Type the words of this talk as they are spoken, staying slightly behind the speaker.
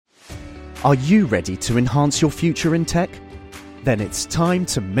Are you ready to enhance your future in tech? Then it's time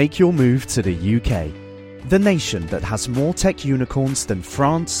to make your move to the UK, the nation that has more tech unicorns than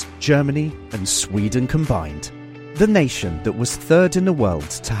France, Germany and Sweden combined. The nation that was third in the world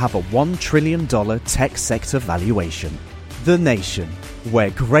to have a $1 trillion tech sector valuation. The nation where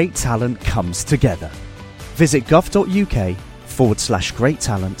great talent comes together. Visit gov.uk/great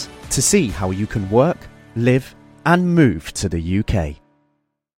talent to see how you can work, live and move to the UK.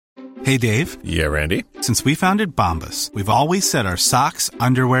 Hey, Dave. Yeah, Randy. Since we founded Bombas, we've always said our socks,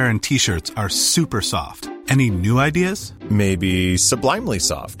 underwear, and T-shirts are super soft. Any new ideas? Maybe sublimely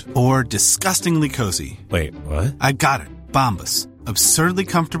soft. Or disgustingly cozy. Wait, what? I got it. Bombas. Absurdly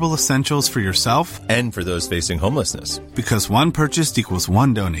comfortable essentials for yourself and for those facing homelessness. Because one purchased equals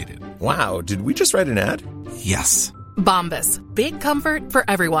one donated. Wow, did we just write an ad? Yes. Bombas. Big comfort for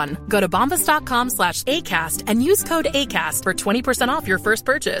everyone. Go to bombas.com/ACAST and use code ACAST for 20% off your first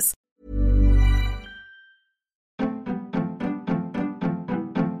purchase.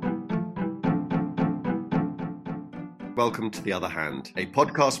 Welcome to The Other Hand, a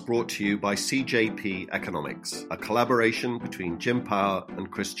podcast brought to you by CJP Economics, a collaboration between Jim Power and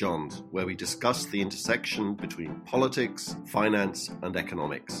Chris Johns, where we discuss the intersection between politics, finance, and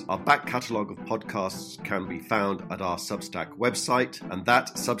economics. Our back catalogue of podcasts can be found at our Substack website, and that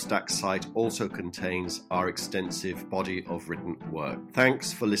Substack site also contains our extensive body of written work.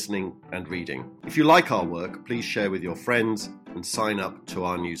 Thanks for listening and reading. If you like our work, please share with your friends and sign up to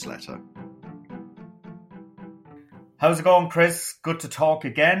our newsletter. How's it going, Chris? Good to talk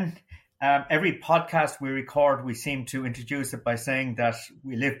again. Every podcast we record, we seem to introduce it by saying that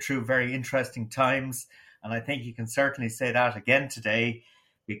we live through very interesting times. And I think you can certainly say that again today,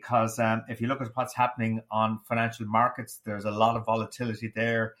 because if you look at what's happening on financial markets, there's a lot of volatility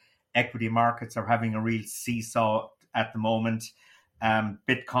there. Equity markets are having a real seesaw at the moment.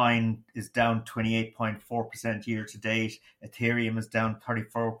 Bitcoin is down 28.4% year to date. Ethereum is down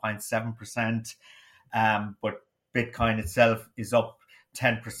 34.7%. But Bitcoin itself is up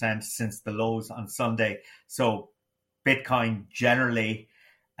 10% since the lows on Sunday. So Bitcoin generally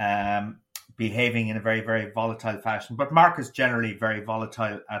behaving in a very, very volatile fashion, but markets generally very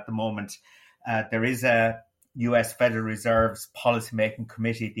volatile at the moment. There is a US Federal Reserve's policymaking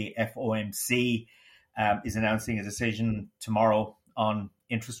committee, the FOMC, is announcing a decision tomorrow on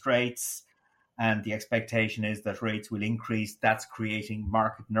interest rates. And the expectation is that rates will increase. That's creating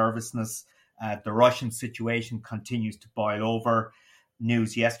market nervousness. The Russian situation continues to boil over.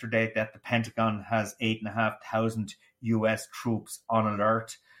 News yesterday that the Pentagon has 8,500 US troops on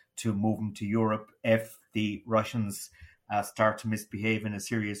alert to move them to Europe if the Russians start to misbehave in a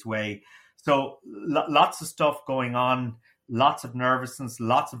serious way. So lots of stuff going on, lots of nervousness,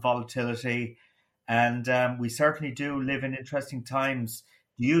 lots of volatility, and we certainly do live in interesting times.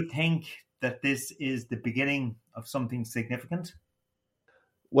 Do you think that this is the beginning of something significant?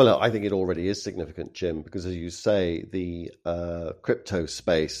 Well, I think it already is significant, Jim, because as you say, the crypto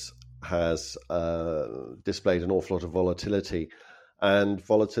space has displayed an awful lot of volatility, and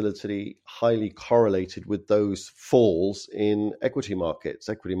volatility highly correlated with those falls in equity markets.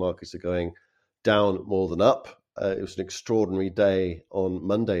 Equity markets are going down more than up. It was an extraordinary day on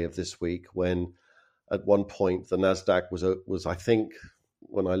Monday of this week when at one point the Nasdaq was I think,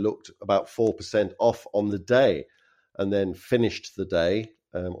 when I looked, about 4% off on the day, and then finished the day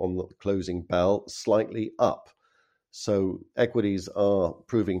on the closing bell slightly up. So equities are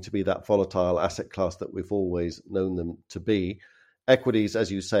proving to be that volatile asset class that we've always known them to be. Equities,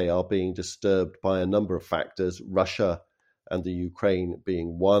 as you say, are being disturbed by a number of factors, Russia and the Ukraine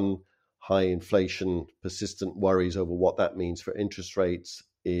being one. High inflation, persistent worries over what that means for interest rates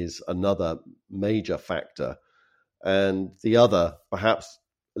is another major factor. And the other, perhaps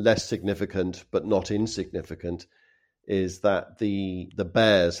less significant but not insignificant, is that the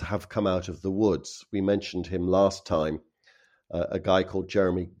bears have come out of the woods. We mentioned him last time, a guy called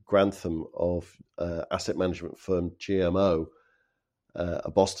Jeremy Grantham of asset management firm GMO, a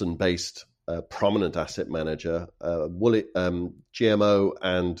Boston-based prominent asset manager. GMO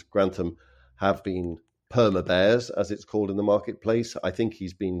and Grantham have been perma-bears, as it's called in the marketplace. I think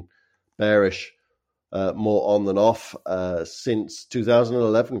he's been bearish more on than off since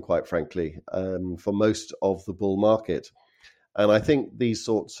 2011, quite frankly, for most of the bull market. And I think these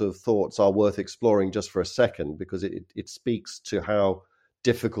sorts of thoughts are worth exploring just for a second, because it speaks to how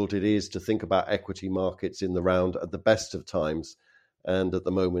difficult it is to think about equity markets in the round at the best of times. And at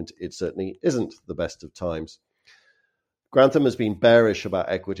the moment, it certainly isn't the best of times. Grantham has been bearish about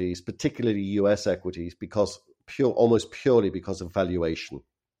equities, particularly US equities, almost purely because of valuation.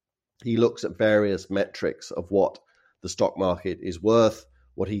 He looks at various metrics of what the stock market is worth,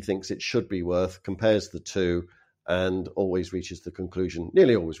 what he thinks it should be worth, compares the two, and nearly always reaches the conclusion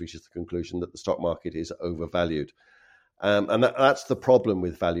that the stock market is overvalued. And that's the problem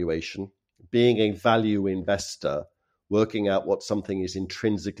with valuation. Being a value investor, working out what something is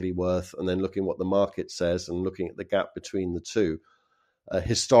intrinsically worth, and then looking what the market says and looking at the gap between the two,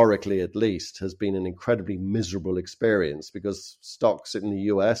 historically at least, has been an incredibly miserable experience, because stocks in the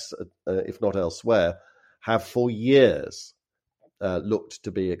US, if not elsewhere, have for years looked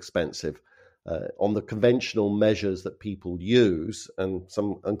to be expensive. On the conventional measures that people use, and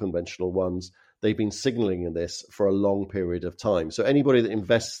some unconventional ones, they've been signaling in this for a long period of time. So anybody that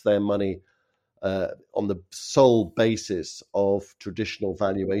invests their money on the sole basis of traditional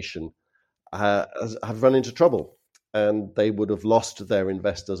valuation have run into trouble, and they would have lost their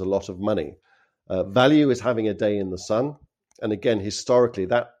investors a lot of money. Value is having a day in the sun. And again, historically,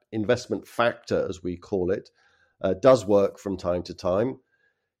 that investment factor, as we call it, does work from time to time.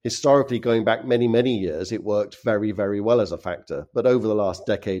 Historically, going back many, many years, it worked very, very well as a factor. But over the last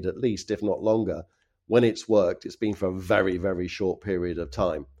decade at least, if not longer, when it's worked, it's been for a very, very short period of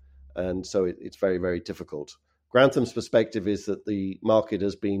time. And so it's very, very difficult. Grantham's perspective is that the market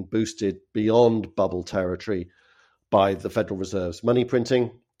has been boosted beyond bubble territory by the Federal Reserve's money printing.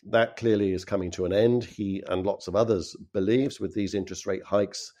 That clearly is coming to an end. He and lots of others believes, with these interest rate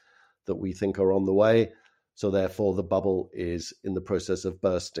hikes that we think are on the way. So therefore, the bubble is in the process of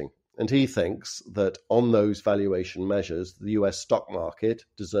bursting. And he thinks that on those valuation measures, the US stock market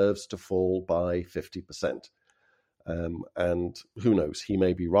deserves to fall by 50%. And who knows, he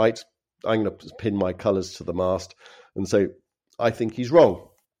may be right. I'm going to pin my colours to the mast and say, I think he's wrong.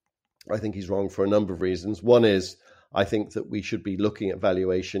 I think he's wrong for a number of reasons. One is, I think that we should be looking at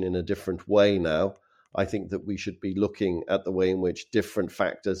valuation in a different way now. I think that we should be looking at the way in which different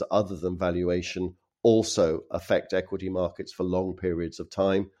factors other than valuation also affect equity markets for long periods of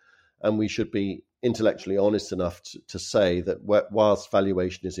time. And we should be intellectually honest enough to say that whilst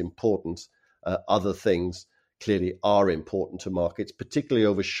valuation is important, other things clearly are important to markets, particularly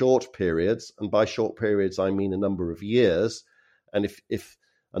over short periods. And by short periods, I mean a number of years. And if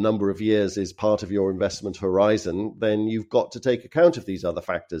a number of years is part of your investment horizon, then you've got to take account of these other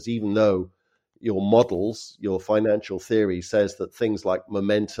factors, even though your models, your financial theory says that things like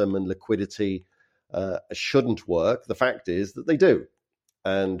momentum and liquidity shouldn't work. The fact is that they do.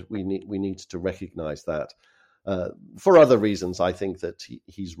 And we need to recognize that. For other reasons, I think that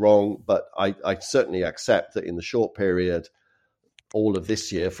he's wrong, but I certainly accept that in the short period, all of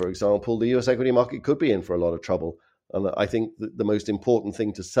this year, for example, the US equity market could be in for a lot of trouble. And I think that the most important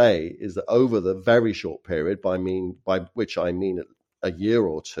thing to say is that over the very short period, by which I mean a year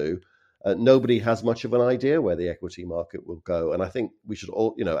or two, nobody has much of an idea where the equity market will go. And I think we should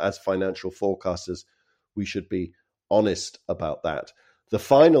all, as financial forecasters, we should be honest about that. The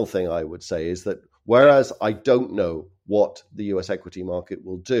final thing I would say is that whereas I don't know what the US equity market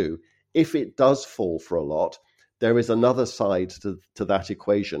will do, if it does fall for a lot, there is another side to that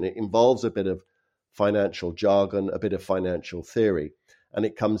equation. It involves a bit of financial jargon, a bit of financial theory, and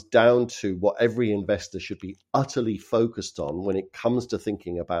it comes down to what every investor should be utterly focused on when it comes to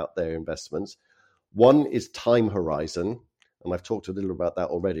thinking about their investments. One is time horizon, and I've talked a little about that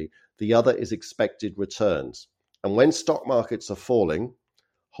already. The other is expected returns. And when stock markets are falling,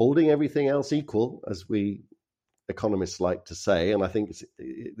 holding everything else equal, as we economists like to say, and I think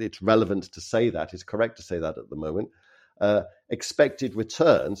it's relevant to say that, it's correct to say that at the moment, expected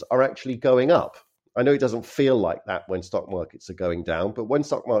returns are actually going up. I know it doesn't feel like that when stock markets are going down, but when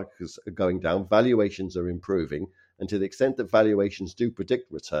stock markets are going down, valuations are improving. And to the extent that valuations do predict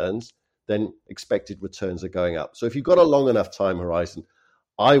returns, then expected returns are going up. So if you've got a long enough time horizon,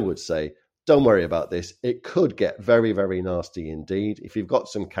 I would say, don't worry about this. It could get very, very nasty indeed. If you've got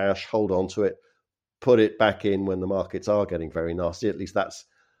some cash, hold on to it, put it back in when the markets are getting very nasty. At least that's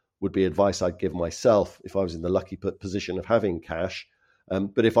would be advice I'd give myself if I was in the lucky position of having cash.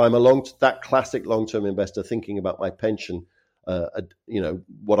 But if I'm that classic long-term investor thinking about my pension,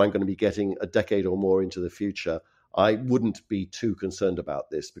 what I'm going to be getting a decade or more into the future, I wouldn't be too concerned about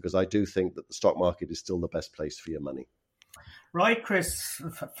this, because I do think that the stock market is still the best place for your money. Right, Chris.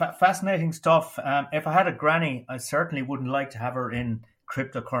 Fascinating stuff. If I had a granny, I certainly wouldn't like to have her in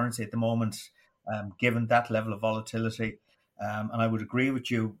cryptocurrency at the moment, given that level of volatility. And I would agree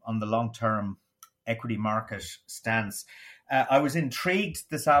with you on the long-term equity market stance. I was intrigued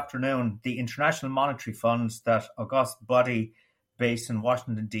this afternoon. The International Monetary Fund, that august body based in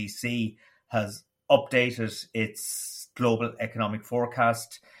Washington, D.C., has updated its global economic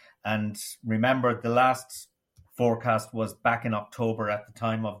forecast. And remember, the last forecast was back in October at the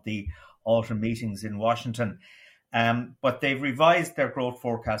time of the autumn meetings in Washington. But they've revised their growth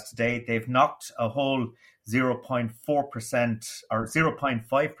forecast today. They've knocked a whole 0.4% or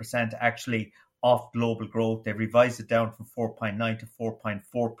 0.5% actually off global growth. They've revised it down from 4.9 to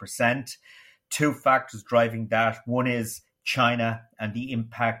 4.4%. Two factors driving that. One is China and the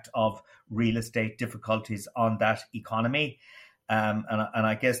impact of real estate difficulties on that economy. And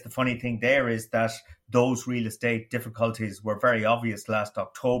I guess the funny thing there is that those real estate difficulties were very obvious last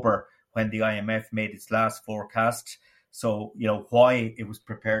October when the IMF made its last forecast. So, why it was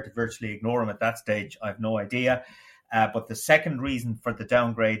prepared to virtually ignore them at that stage, I have no idea. But the second reason for the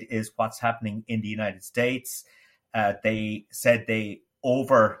downgrade is what's happening in the United States. They said they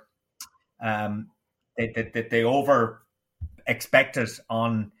over expected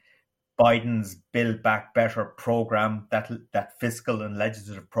on Biden's Build Back Better program, that fiscal and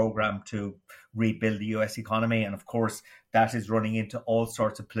legislative program to rebuild the US economy. And of course, that is running into all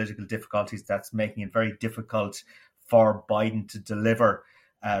sorts of political difficulties. That's making it very difficult for Biden to deliver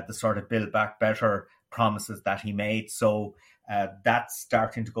the sort of Build Back Better promises that he made. So that's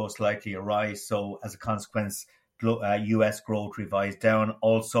starting to go slightly awry. So as a consequence, US growth revised down.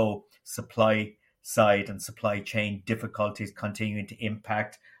 Also, supply side and supply chain difficulties continuing to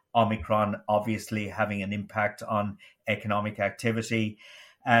impact. Omicron obviously having an impact on economic activity.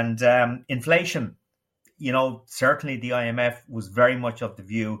 And inflation, certainly the IMF was very much of the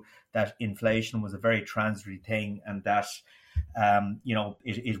view that inflation was a very transitory thing and that,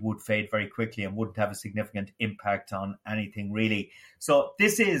 it would fade very quickly and wouldn't have a significant impact on anything really. So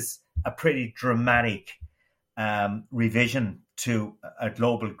this is a pretty dramatic revision to a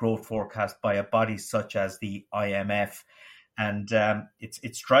global growth forecast by a body such as the IMF. And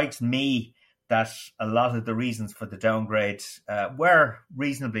it strikes me that a lot of the reasons for the downgrade were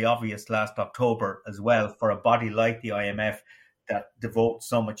reasonably obvious last October as well for a body like the IMF that devotes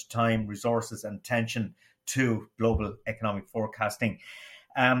so much time, resources and attention to global economic forecasting.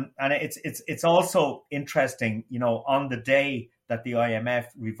 And it's also interesting, on the day that the IMF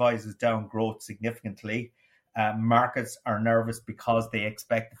revises down growth significantly, markets are nervous because they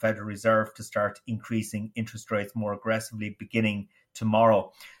expect the Federal Reserve to start increasing interest rates more aggressively beginning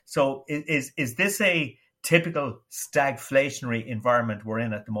tomorrow. So is this a typical stagflationary environment we're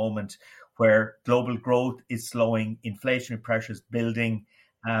in at the moment where global growth is slowing, inflationary pressures building?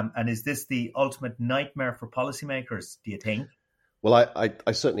 And is this the ultimate nightmare for policymakers, do you think? Well,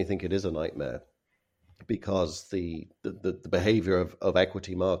 I certainly think it is a nightmare because the behavior of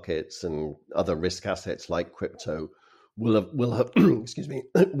equity markets and other risk assets like crypto will have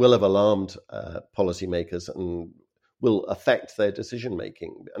will have alarmed policymakers and will affect their decision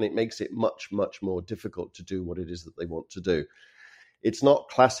making, and it makes it much more difficult to do what it is that they want to do. It's not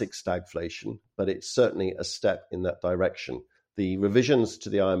classic stagflation, but it's certainly a step in that direction. The revisions to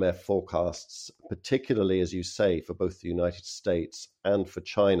the IMF forecasts, particularly, as you say, for both the United States and for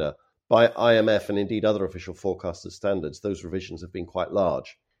China, by IMF and indeed other official forecasters' standards, those revisions have been quite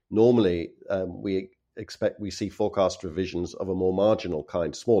large. Normally, we see forecast revisions of a more marginal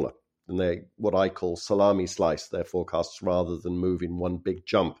kind, smaller, and they what I call salami slice their forecasts rather than move in one big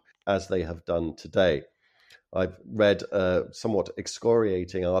jump as they have done today. I've read a somewhat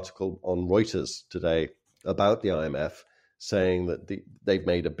excoriating article on Reuters today about the IMF saying that they've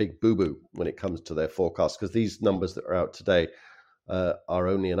made a big boo-boo when it comes to their forecast because these numbers that are out today are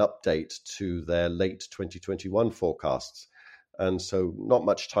only an update to their late 2021 forecasts. And so not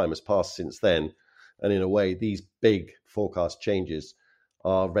much time has passed since then. And in a way, these big forecast changes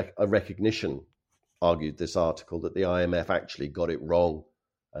are a recognition, argued this article, that the IMF actually got it wrong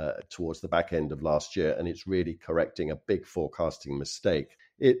towards the back end of last year, and it's really correcting a big forecasting mistake.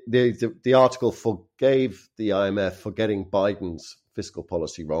 The article forgave the IMF for getting Biden's fiscal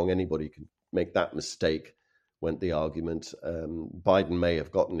policy wrong. Anybody can make that mistake, went the argument. Biden may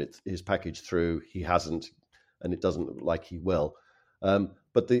have gotten his package through. He hasn't, and it doesn't look like he will.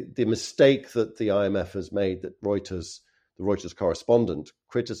 But the mistake that the IMF has made, that the Reuters correspondent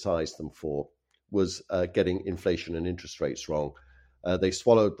criticized them for, was getting inflation and interest rates wrong. They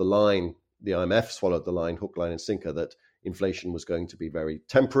swallowed the line, the IMF swallowed the line, hook, line and sinker, that inflation was going to be very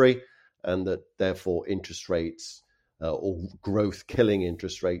temporary and that therefore interest rates or growth-killing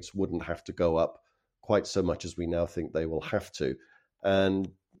interest rates wouldn't have to go up quite so much as we now think they will have to.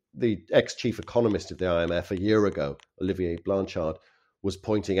 And the ex-chief economist of the IMF a year ago, Olivier Blanchard, was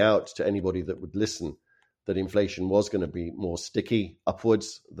pointing out to anybody that would listen that inflation was going to be more sticky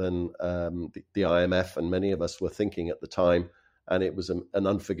upwards than the IMF and many of us were thinking at the time. And it was an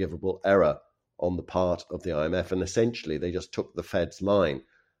unforgivable error on the part of the IMF. And essentially, they just took the Fed's line.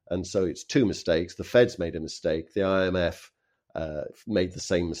 And so it's two mistakes. The Fed's made a mistake. The IMF made the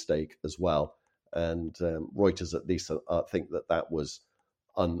same mistake as well. And Reuters at least think that was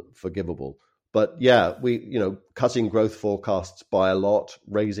unforgivable. But yeah, cutting growth forecasts by a lot,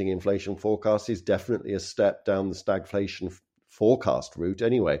 raising inflation forecasts is definitely a step down the stagflation forecast route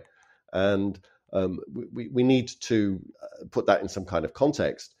anyway. And we need to put that in some kind of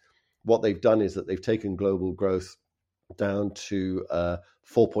context. What they've done is that they've taken global growth down to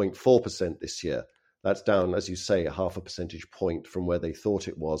 4.4% this year. That's down, as you say, a half a percentage point from where they thought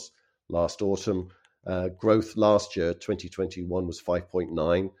it was last autumn. Growth last year, 2021, was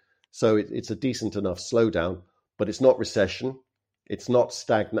 5.9. So it's a decent enough slowdown, but it's not recession. It's not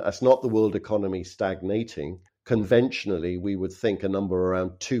stagnant. It's not the world economy stagnating. Conventionally, we would think a number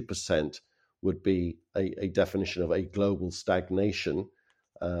around 2% would be a definition of a global stagnation,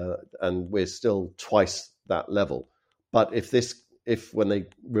 and we're still twice that level. But if when they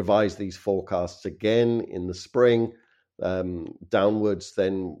revise these forecasts again in the spring downwards,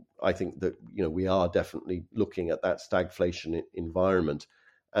 then I think that we are definitely looking at that stagflation environment.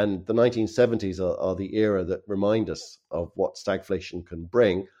 And the 1970s are the era that remind us of what stagflation can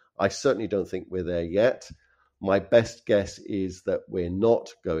bring. I certainly don't think we're there yet. My best guess is that we're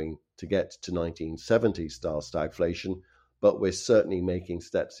not going to get to 1970s style stagflation, but we're certainly making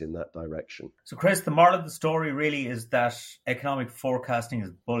steps in that direction. So, Chris, the moral of the story really is that economic forecasting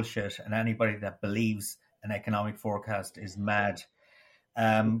is bullshit, and anybody that believes an economic forecast is mad.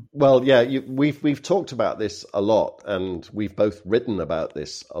 Well, yeah, we've talked about this a lot, and we've both written about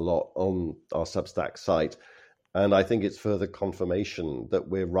this a lot on our Substack site. And I think it's further confirmation that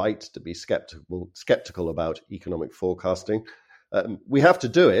we're right to be skeptical about economic forecasting. We have to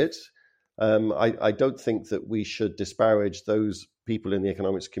do it. I don't think that we should disparage those people in the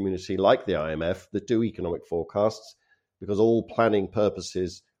economics community like the IMF that do economic forecasts, because all planning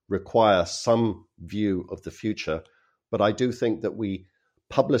purposes require some view of the future. But I do think that we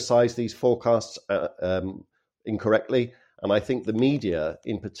publicize these forecasts incorrectly. And I think the media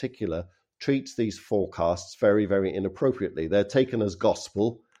in particular treats these forecasts very, very inappropriately. They're taken as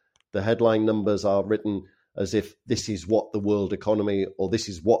gospel. The headline numbers are written as if this is what the world economy or this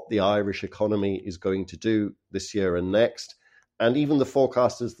is what the Irish economy is going to do this year and next. And even the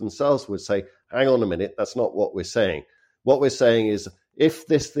forecasters themselves would say, hang on a minute, that's not what we're saying. What we're saying is if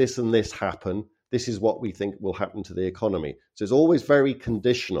this, and this happen, this is what we think will happen to the economy. So it's always very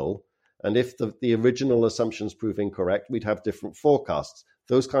conditional. And if the original assumptions prove incorrect, we'd have different forecasts.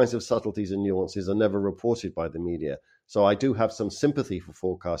 Those kinds of subtleties and nuances are never reported by the media. So I do have some sympathy for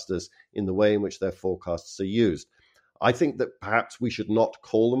forecasters in the way in which their forecasts are used. I think that perhaps we should not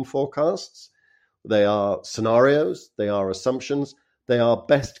call them forecasts. They are scenarios, they are assumptions, they are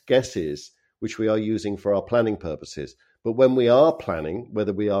best guesses, which we are using for our planning purposes. But when we are planning,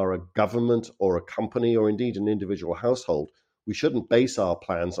 whether we are a government or a company or indeed an individual household, we shouldn't base our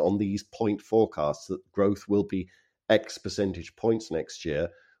plans on these point forecasts that growth will be X percentage points next year.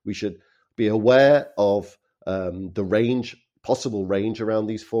 We should be aware of the range, possible range around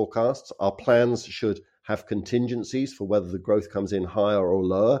these forecasts. Our plans should have contingencies for whether the growth comes in higher or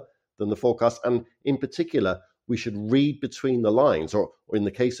lower than the forecast. And in particular, we should read between the lines, or in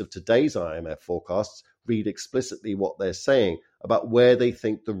the case of today's IMF forecasts, read explicitly what they're saying about where they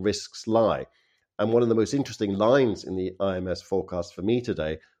think the risks lie. And one of the most interesting lines in the IMF's forecast for me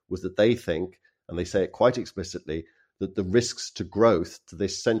today was that they think, and they say it quite explicitly, that the risks to growth, to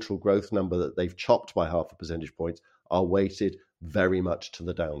this central growth number that they've chopped by half a percentage point, are weighted very much to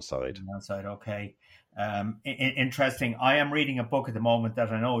the downside. Okay. Interesting. I am reading a book at the moment that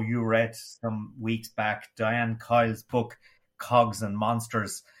I know you read some weeks back, Diane Kyle's book, Cogs and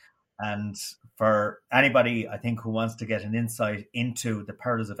Monsters. And for anybody, I think, who wants to get an insight into the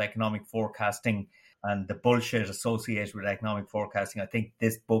perils of economic forecasting and the bullshit associated with economic forecasting, I think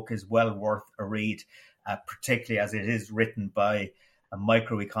this book is well worth a read, particularly as it is written by a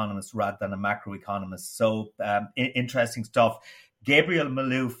microeconomist rather than a macroeconomist. So interesting stuff. Gabriel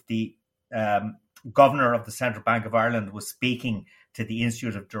Malouf, the governor of the Central Bank of Ireland, was speaking to the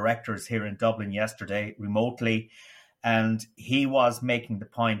Institute of Directors here in Dublin yesterday remotely. And he was making the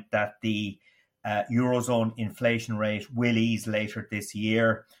point that the Eurozone inflation rate will ease later this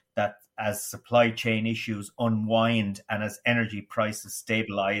year, that as supply chain issues unwind and as energy prices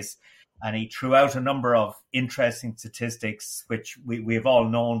stabilize. And he threw out a number of interesting statistics, which we've all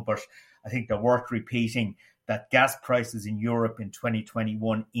known, but I think they're worth repeating, that gas prices in Europe in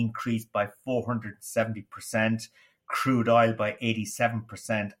 2021 increased by 470%, crude oil by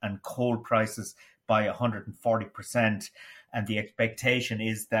 87%, and coal prices by 140%. And the expectation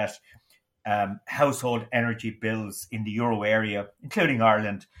is that household energy bills in the euro area, including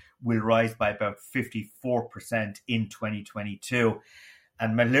Ireland, will rise by about 54% in 2022.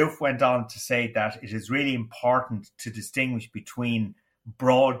 And Malouf went on to say that it is really important to distinguish between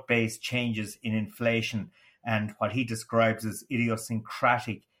broad-based changes in inflation and what he describes as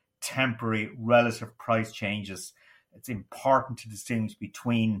idiosyncratic, temporary, relative price changes. It's important to distinguish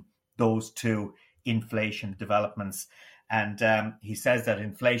between those two inflation developments. And he says that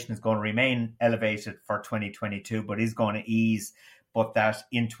inflation is going to remain elevated for 2022, but is going to ease, but that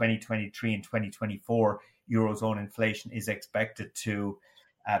in 2023 and 2024, Eurozone inflation is expected to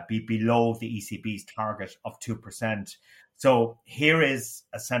be below the ECB's target of 2%. So here is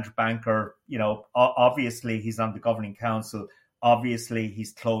a central banker, obviously he's on the governing council. Obviously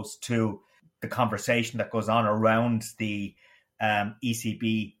he's close to the conversation that goes on around the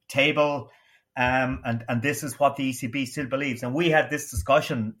ECB table. And this is what the ECB still believes. And we had this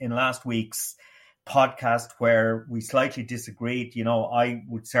discussion in last week's podcast where we slightly disagreed. I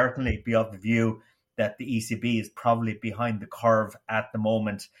would certainly be of the view that the ECB is probably behind the curve at the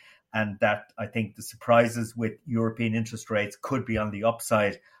moment, and that I think the surprises with European interest rates could be on the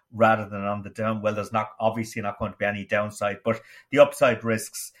upside rather than on the down. Well, there's obviously not going to be any downside, but the upside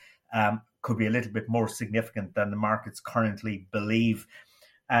risks could be a little bit more significant than the markets currently believe.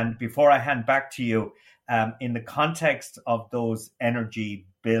 And before I hand back to you, in the context of those energy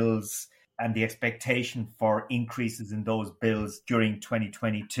bills and the expectation for increases in those bills during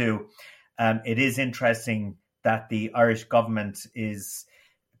 2022, it is interesting that the Irish government is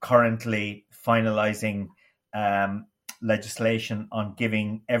currently finalising legislation on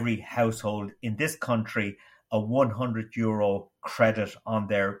giving every household in this country a €100 credit on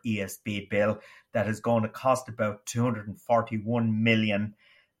their ESB bill that is going to cost about 241 million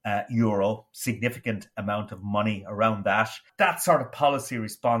euro, significant amount of money around that. That sort of policy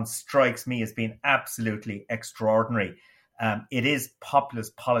response strikes me as being absolutely extraordinary. It is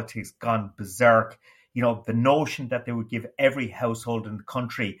populist politics gone berserk. The notion that they would give every household in the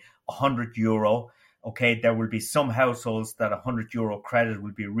country €100. Okay, there will be some households that €100 credit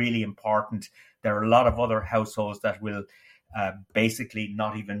will be really important. There are a lot of other households that will basically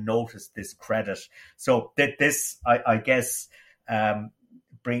not even notice this credit. So this, I guess,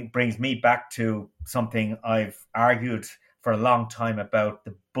 brings me back to something I've argued for a long time about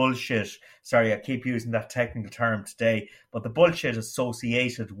the bullshit. Sorry, I keep using that technical term today, but the bullshit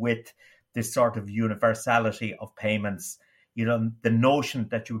associated with this sort of universality of payments. The notion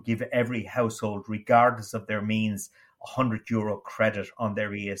that you would give every household, regardless of their means, €100 credit on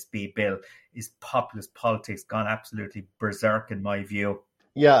their ESB bill is populist politics gone absolutely berserk, in my view.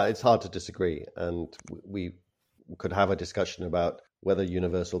 Yeah, it's hard to disagree. And we could have a discussion about whether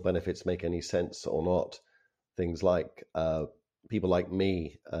universal benefits make any sense or not. Things like people like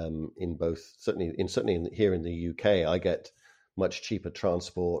me, certainly here in the UK, I get much cheaper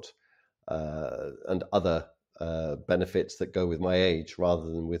transport and other benefits that go with my age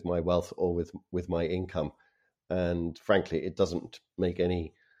rather than with my wealth or with my income. And frankly, it doesn't make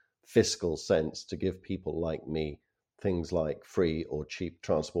any fiscal sense to give people like me things like free or cheap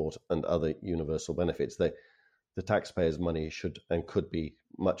transport and other universal benefits. The taxpayers' money should and could be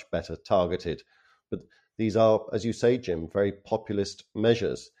much better targeted. But these are, as you say, Jim, very populist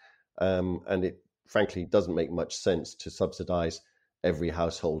measures. And it frankly doesn't make much sense to subsidize every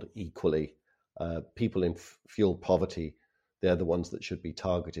household equally. People in fuel poverty, they're the ones that should be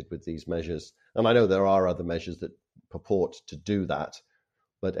targeted with these measures. And I know there are other measures that purport to do that,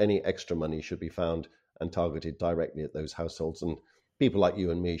 but any extra money should be found and targeted directly at those households. And people like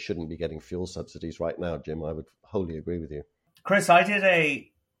you and me shouldn't be getting fuel subsidies right now, Jim. I would wholly agree with you. Chris, I did a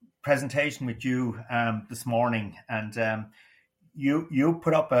presentation with you this morning, and you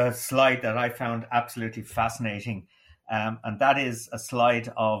put up a slide that I found absolutely fascinating. And that is a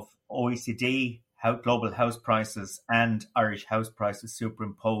slide of OECD, global house prices and Irish house prices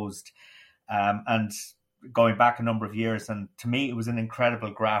superimposed, and going back a number of years. And to me, it was an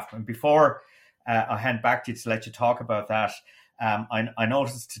incredible graph. And before I hand back to you to let you talk about that, I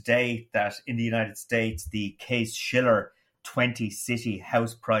noticed today that in the United States, the Case-Shiller 20 City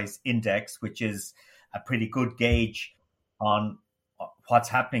House Price Index, which is a pretty good gauge on what's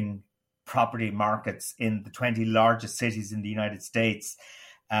happening property markets in the 20 largest cities in the United States,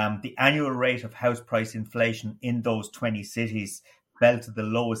 the annual rate of house price inflation in those 20 cities fell to the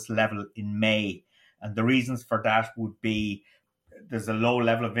lowest level in May. And the reasons for that would be there's a low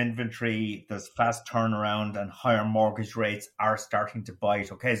level of inventory, there's fast turnaround, and higher mortgage rates are starting to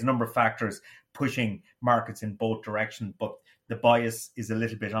bite. Okay, there's a number of factors pushing markets in both directions, but the bias is a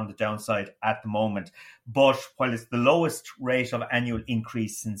little bit on the downside at the moment. But while it's the lowest rate of annual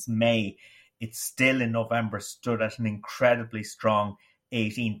increase since May, it still in November stood at an incredibly strong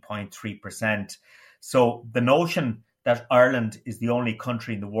 18.3%. So the notion that Ireland is the only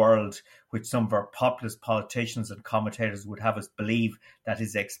country in the world which some of our populist politicians and commentators would have us believe that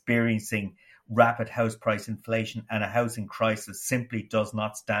is experiencing rapid house price inflation and a housing crisis simply does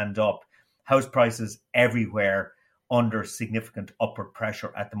not stand up. House prices everywhere under significant upward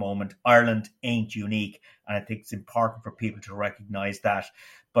pressure at the moment. Ireland ain't unique, and I think it's important for people to recognise that.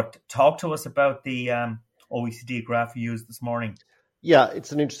 But talk to us about the OECD graph you used this morning. Yeah,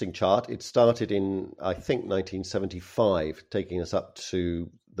 it's an interesting chart. It started in, I think, 1975, taking us up to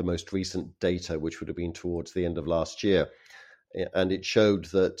the most recent data, which would have been towards the end of last year. And it showed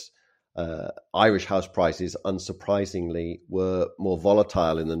that Irish house prices, unsurprisingly, were more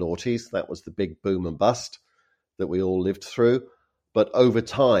volatile in the noughties. That was the big boom and bust that we all lived through. But over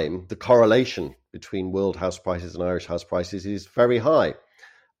time, the correlation between world house prices and Irish house prices is very high.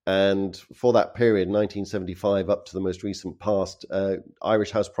 And for that period, 1975 up to the most recent past,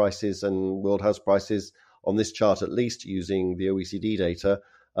 Irish house prices and world house prices on this chart, at least using the OECD data,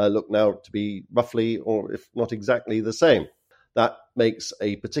 look now to be roughly, or if not exactly, the same. That makes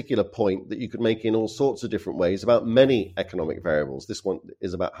a particular point that you could make in all sorts of different ways about many economic variables. This one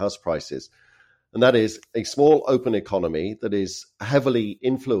is about house prices. And that is a small open economy that is heavily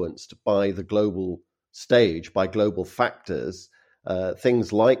influenced by the global stage, by global factors,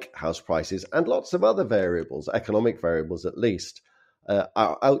 things like house prices and lots of other variables, economic variables at least,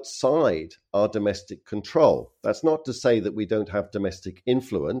 are outside our domestic control. That's not to say that we don't have domestic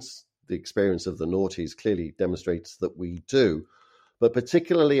influence. The experience of the noughties clearly demonstrates that we do. But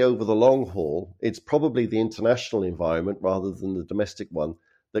particularly over the long haul, it's probably the international environment rather than the domestic one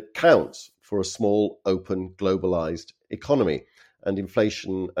that counts for a small, open, globalized economy. And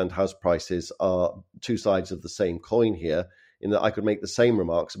inflation and house prices are two sides of the same coin here, in that I could make the same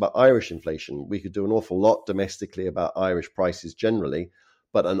remarks about Irish inflation. We could do an awful lot domestically about Irish prices generally,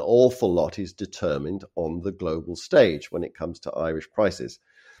 but an awful lot is determined on the global stage when it comes to Irish prices.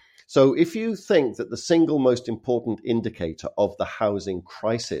 So if you think that the single most important indicator of the housing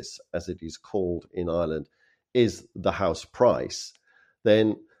crisis, as it is called in Ireland, is the house price,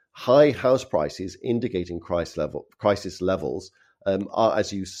 then high house prices indicating crisis levels are,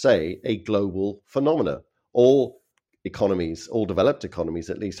 as you say, a global phenomena. All economies, all developed economies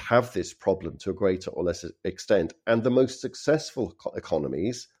at least, have this problem to a greater or lesser extent. And the most successful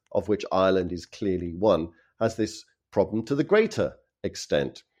economies, of which Ireland is clearly one, has this problem to the greater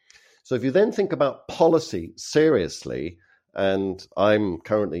extent. So if you then think about policy seriously, and I'm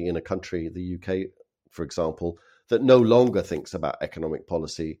currently in a country, the UK, for example, that no longer thinks about economic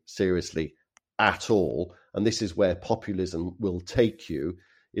policy seriously at all, and this is where populism will take you.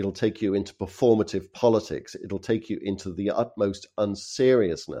 It'll take you into performative politics. It'll take you into the utmost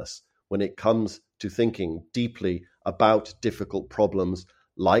unseriousness when it comes to thinking deeply about difficult problems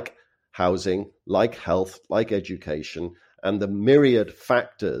like housing, like health, like education, and the myriad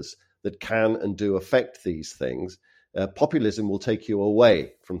factors that can and do affect these things. Populism will take you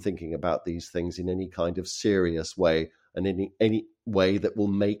away from thinking about these things in any kind of serious way and in any way that will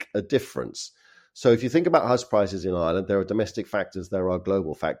make a difference. So if you think about house prices in Ireland, there are domestic factors, there are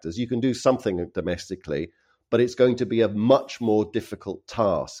global factors. You can do something domestically, but it's going to be a much more difficult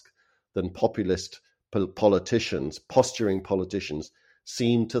task than populist politicians, posturing politicians,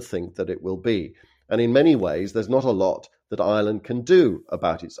 seem to think that it will be. And in many ways, there's not a lot that Ireland can do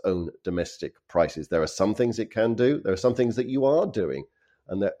about its own domestic prices. There are some things it can do. There are some things that you are doing.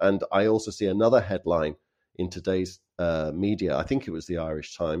 And I also see another headline in today's media, I think it was the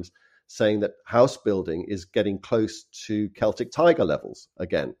Irish Times, saying that house building is getting close to Celtic Tiger levels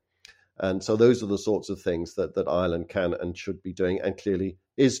again. And so those are the sorts of things that Ireland can and should be doing and clearly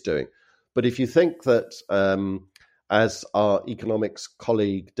is doing. But if you think that, as our economics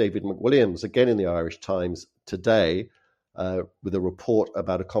colleague David McWilliams, again in the Irish Times today, with a report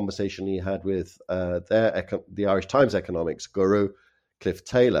about a conversation he had with the Irish Times economics guru, Cliff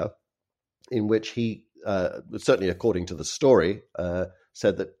Taylor, in which he, certainly according to the story,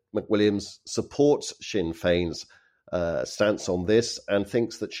 said that McWilliams supports Sinn Féin's stance on this and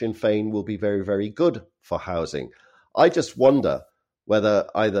thinks that Sinn Féin will be very, very good for housing. I just wonder whether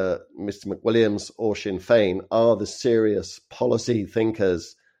either Mr. McWilliams or Sinn Féin are the serious policy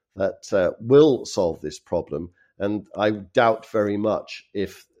thinkers that will solve this problem. And I doubt very much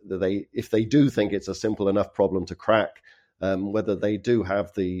if they do think it's a simple enough problem to crack, whether they do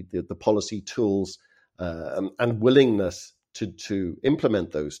have the policy tools and willingness to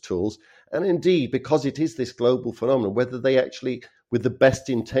implement those tools. And indeed, because it is this global phenomenon, whether they actually, with the best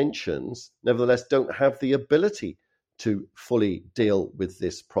intentions, nevertheless don't have the ability to fully deal with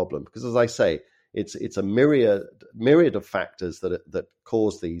this problem. Because as I say, it's a myriad of factors that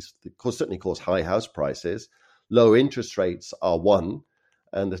cause certainly cause high house prices. low interest rates are one,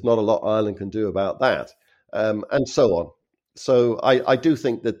 and there's not a lot Ireland can do about that, and so on. So I do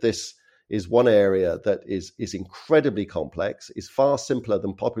think that this is one area that is incredibly complex, is far simpler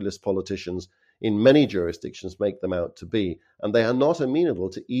than populist politicians in many jurisdictions make them out to be, and they are not amenable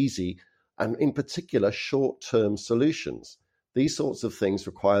to easy and in particular short-term solutions. These sorts of things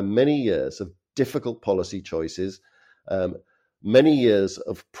require many years of difficult policy choices, many years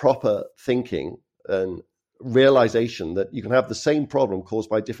of proper thinking and realization that you can have the same problem caused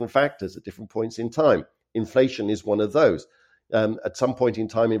by different factors at different points in time. Inflation is one of those. At some point in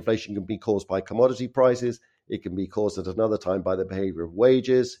time, inflation can be caused by commodity prices. It can be caused at another time by the behavior of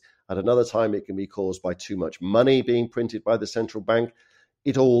wages. At another time, it can be caused by too much money being printed by the central bank.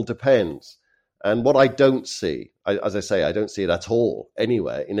 It all depends. And what I don't see, as I say, I don't see it at all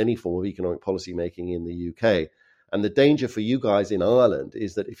anywhere in any form of economic policy making in the UK. And the danger for you guys in Ireland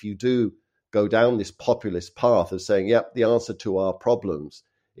is that if you do go down this populist path of saying, yep, the answer to our problems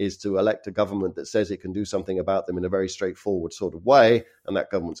is to elect a government that says it can do something about them in a very straightforward sort of way, and that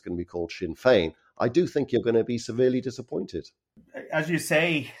government's going to be called Sinn Féin, I do think you're going to be severely disappointed. As you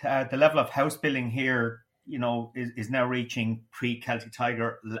say, the level of house building here, is now reaching pre-Celtic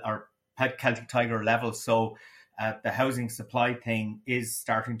Tiger or Celtic Tiger levels. So the housing supply thing is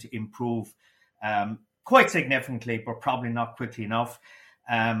starting to improve quite significantly, but probably not quickly enough.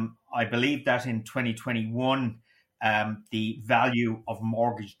 I believe that in 2021, the value of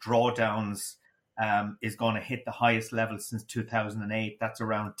mortgage drawdowns is going to hit the highest level since 2008. That's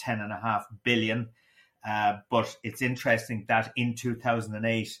around 10.5 billion. But it's interesting that in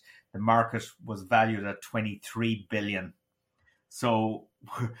 2008, the market was valued at 23 billion. So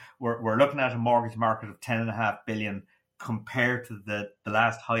we're looking at a mortgage market of 10.5 billion compared to the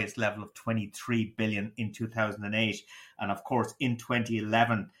last highest level of 23 billion in 2008. And of course, in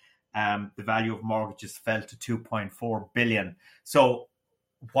 2011, the value of mortgages fell to 2.4 billion. So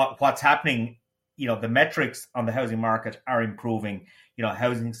what's happening, the metrics on the housing market are improving.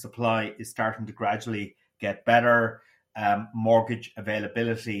 Housing supply is starting to gradually get better. Mortgage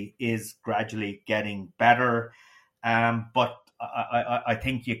availability is gradually getting better. But I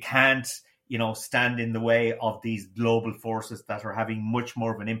think you can't, stand in the way of these global forces that are having much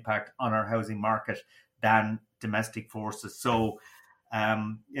more of an impact on our housing market than domestic forces. So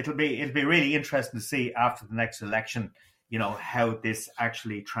it'll be really interesting to see after the next election, how this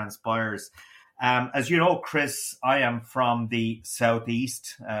actually transpires. As you know, Chris, I am from the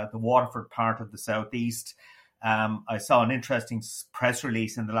southeast, the Waterford part of the southeast. I saw an interesting press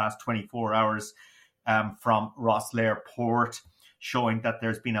release in the last 24 hours from Rosslare Port, showing that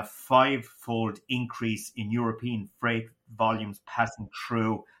there's been a 5-fold increase in European freight volumes passing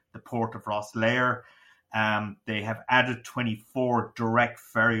through the port of Rosslare. They have added 24 direct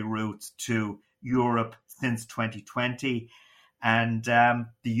ferry routes to Europe since 2020. And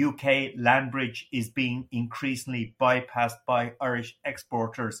the UK land bridge is being increasingly bypassed by Irish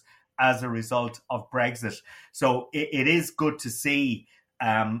exporters as a result of Brexit. So it is good to see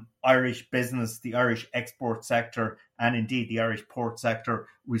Irish business, the Irish export sector, and indeed the Irish port sector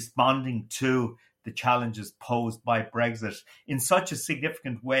responding to the challenges posed by Brexit in such a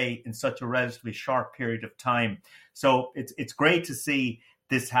significant way in such a relatively short period of time. So it's great to see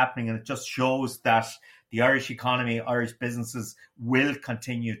this happening, and it just shows that the Irish economy, Irish businesses will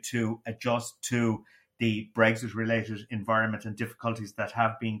continue to adjust to the Brexit-related environment and difficulties that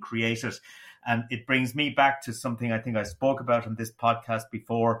have been created. And it brings me back to something I think I spoke about in this podcast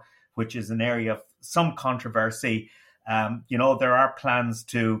before, which is an area of some controversy. There are plans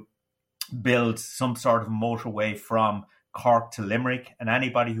to build some sort of motorway from Cork to Limerick, and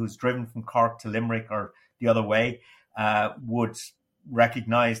anybody who's driven from Cork to Limerick or the other way would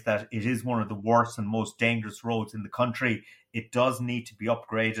recognise that it is one of the worst and most dangerous roads in the country. It does need to be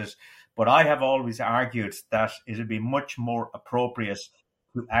upgraded. But I have always argued that it would be much more appropriate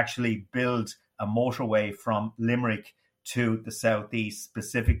to actually build a motorway from Limerick to the southeast,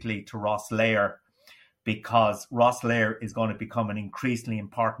 specifically to Rosslare, because Rosslare is going to become an increasingly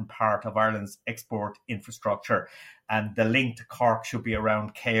important part of Ireland's export infrastructure. And the link to Cork should be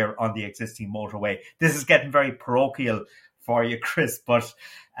around Cahir on the existing motorway. This is getting very parochial for you, Chris, but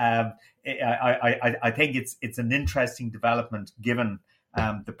I think it's an interesting development given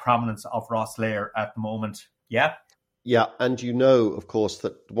the prominence of Rosslare at the moment. Yeah? Yeah, and of course,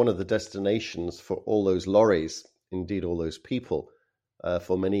 that one of the destinations for all those lorries, indeed all those people,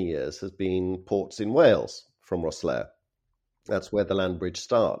 for many years has been ports in Wales from Rosslare. That's where the land bridge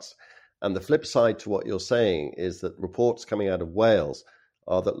starts. And the flip side to what you're saying is that reports coming out of Wales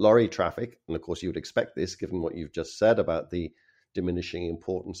are that lorry traffic, and of course you would expect this given what you've just said about the diminishing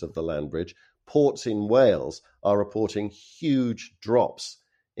importance of the land bridge, ports in Wales are reporting huge drops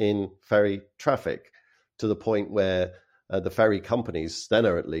in ferry traffic, to the point where the ferry companies,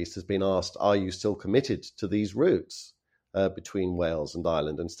 Stena at least, has been asked, are you still committed to these routes between Wales and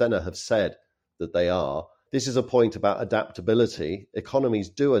Ireland? And Stena have said that they are. This is a point about adaptability. Economies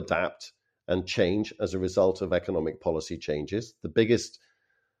do adapt and change as a result of economic policy changes. The biggest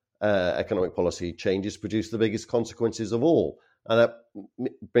economic policy changes produce the biggest consequences of all. And that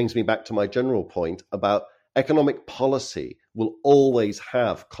brings me back to my general point about economic policy will always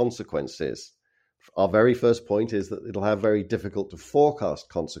have consequences. Our very first point is that it'll have very difficult to forecast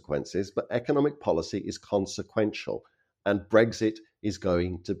consequences, but economic policy is consequential. And Brexit is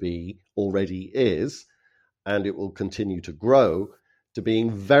going to be, already is, and it will continue to grow to being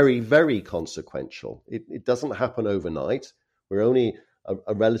very, very consequential. It doesn't happen overnight. We're only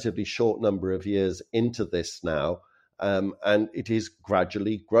a relatively short number of years into this now, and it is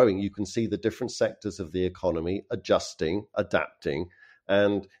gradually growing. You can see the different sectors of the economy adjusting, adapting,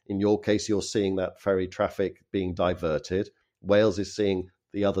 and in your case, you're seeing that ferry traffic being diverted. Wales is seeing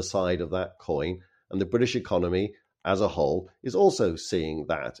the other side of that coin, and the British economy as a whole is also seeing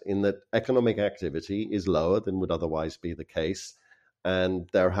that, in that economic activity is lower than would otherwise be the case. And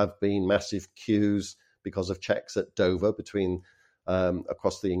there have been massive queues because of checks at Dover between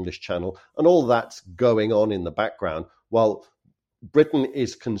across the English Channel, and all that's going on in the background while Britain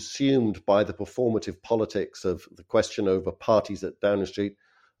is consumed by the performative politics of the question over parties at Downing Street.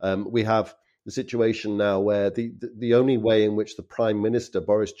 We have the situation now where the only way in which the Prime Minister,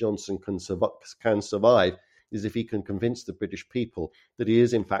 Boris Johnson, can survive is if he can convince the British people that he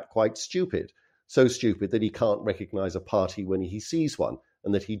is in fact quite stupid, so stupid that he can't recognise a party when he sees one,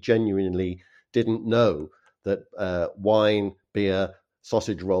 and that he genuinely didn't know that wine, beer,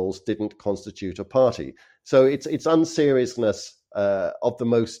 sausage rolls didn't constitute a party. So it's unseriousness of the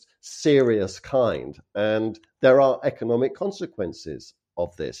most serious kind, and there are economic consequences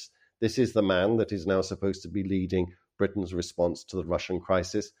of this. This is the man that is now supposed to be leading Britain's response to the Russian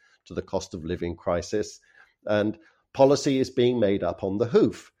crisis, to the cost of living crisis, and policy is being made up on the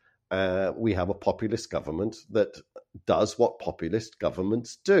hoof. We have a populist government that does what populist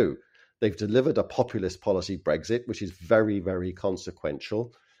governments do. They've delivered a populist policy Brexit, which is very, very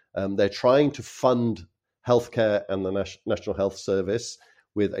consequential. They're trying to fund healthcare and the National Health Service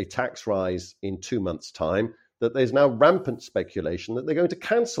with a tax rise in 2 months' time, that there's now rampant speculation that they're going to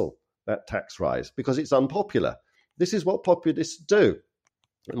cancel that tax rise because it's unpopular. This is what populists do.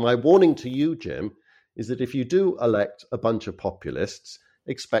 And my warning to you, Jim, is that if you do elect a bunch of populists,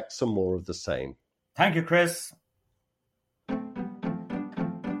 expect some more of the same. Thank you, Chris.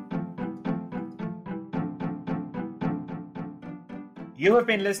 You have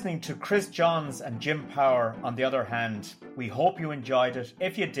been listening to Chris Johns and Jim Power on The Other Hand. We hope you enjoyed it.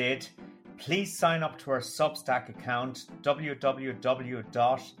 If you did, please sign up to our Substack account,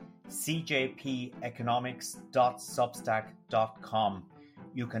 www.cjpeconomics.substack.com.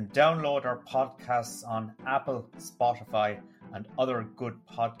 You can download our podcasts on Apple, Spotify, and other good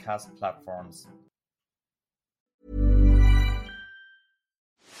podcast platforms.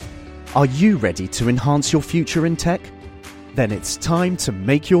 Are you ready to enhance your future in tech? Then it's time to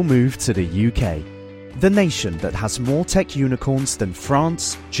make your move to the UK, the nation that has more tech unicorns than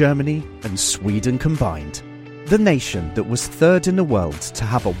France, Germany, and Sweden combined. The nation that was third in the world to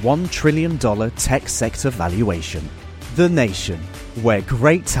have a $1 trillion tech sector valuation. The nation where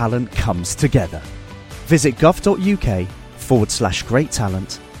great talent comes together. Visit gov.uk/great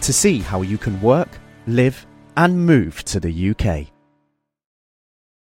talent to see how you can work, live, and move to the UK.